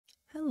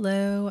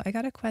Hello, I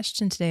got a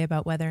question today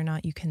about whether or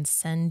not you can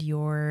send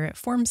your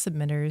form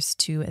submitters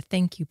to a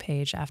thank you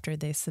page after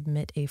they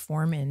submit a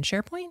form in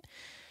SharePoint.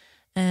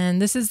 And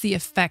this is the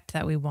effect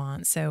that we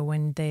want. So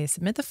when they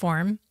submit the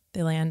form,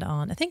 they land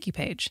on a thank you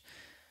page.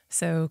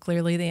 So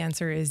clearly the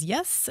answer is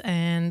yes,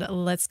 and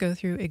let's go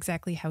through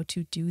exactly how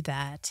to do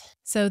that.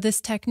 So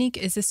this technique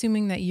is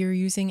assuming that you're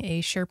using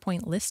a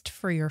SharePoint list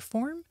for your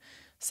form.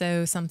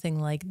 So something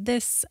like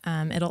this.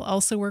 It'll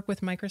also work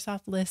with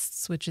Microsoft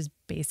lists, which is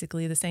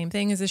basically the same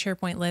thing as a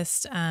SharePoint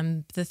list.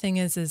 The thing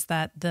is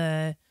that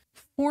the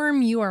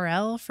form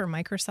URL for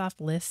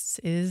Microsoft lists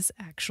is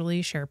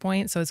actually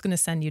SharePoint. So it's going to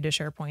send you to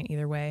SharePoint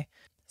either way.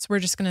 So we're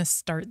just going to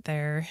start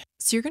there.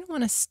 So you're going to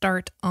want to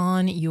start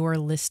on your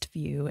list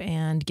view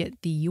and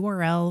get the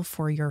URL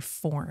for your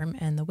form.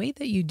 And the way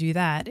that you do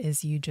that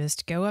is you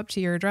just go up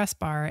to your address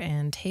bar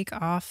and take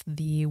off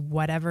the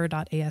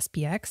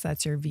whatever.aspx,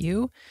 that's your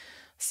view.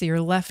 So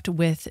you're left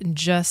with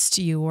just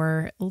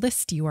your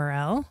list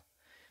URL.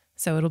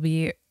 So it'll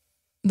be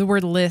the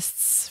word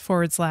lists /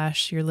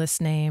 your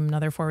list name,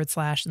 another /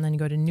 and then you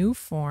go to new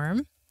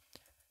form.aspx.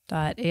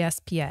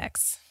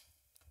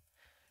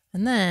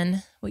 And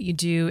then what you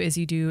do is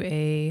you do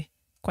a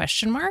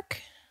question mark,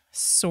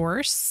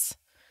 source,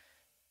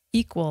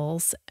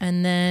 equals,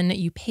 and then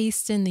you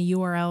paste in the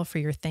URL for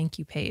your thank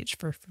you page.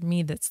 For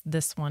me, that's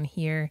this one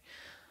here.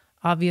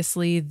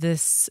 Obviously,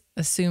 this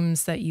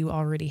assumes that you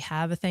already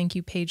have a thank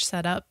you page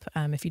set up.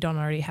 If you don't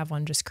already have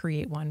one, just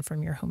create one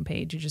from your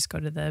homepage. You just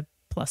go to the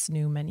plus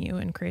new menu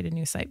and create a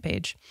new site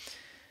page.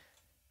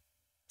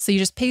 So you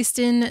just paste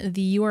in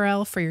the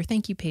URL for your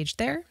thank you page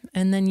there,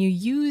 and then you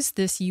use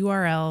this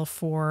URL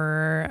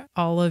for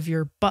all of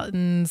your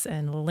buttons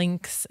and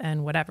links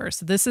and whatever.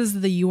 So this is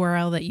the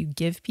URL that you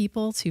give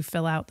people to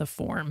fill out the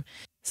form.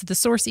 So the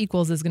source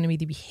equals is going to be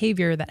the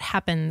behavior that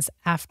happens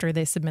after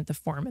they submit the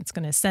form. It's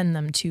going to send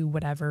them to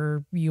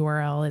whatever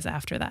URL is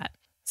after that.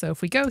 So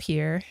if we go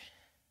here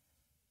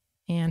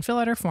and fill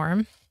out our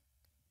form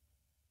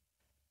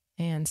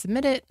and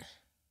submit it,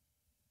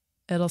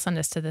 it'll send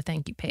us to the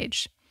thank you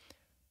page.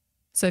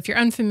 So if you're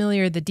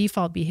unfamiliar, the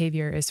default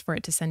behavior is for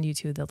it to send you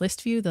to the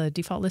list view, the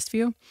default list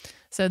view.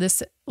 So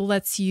this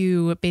lets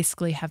you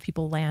basically have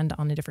people land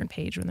on a different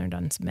page when they're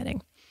done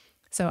submitting.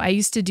 So I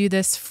used to do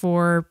this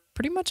for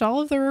pretty much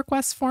all of the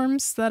request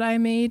forms that I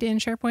made in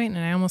SharePoint, and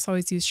I almost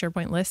always use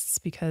SharePoint lists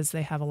because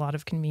they have a lot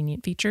of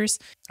convenient features.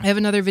 I have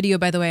another video,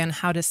 by the way, on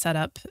how to set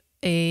up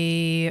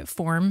a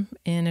form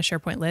in a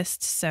SharePoint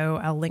list, so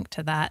I'll link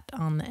to that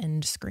on the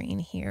end screen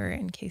here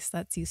in case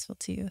that's useful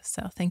to you.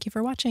 So thank you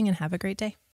for watching and have a great day.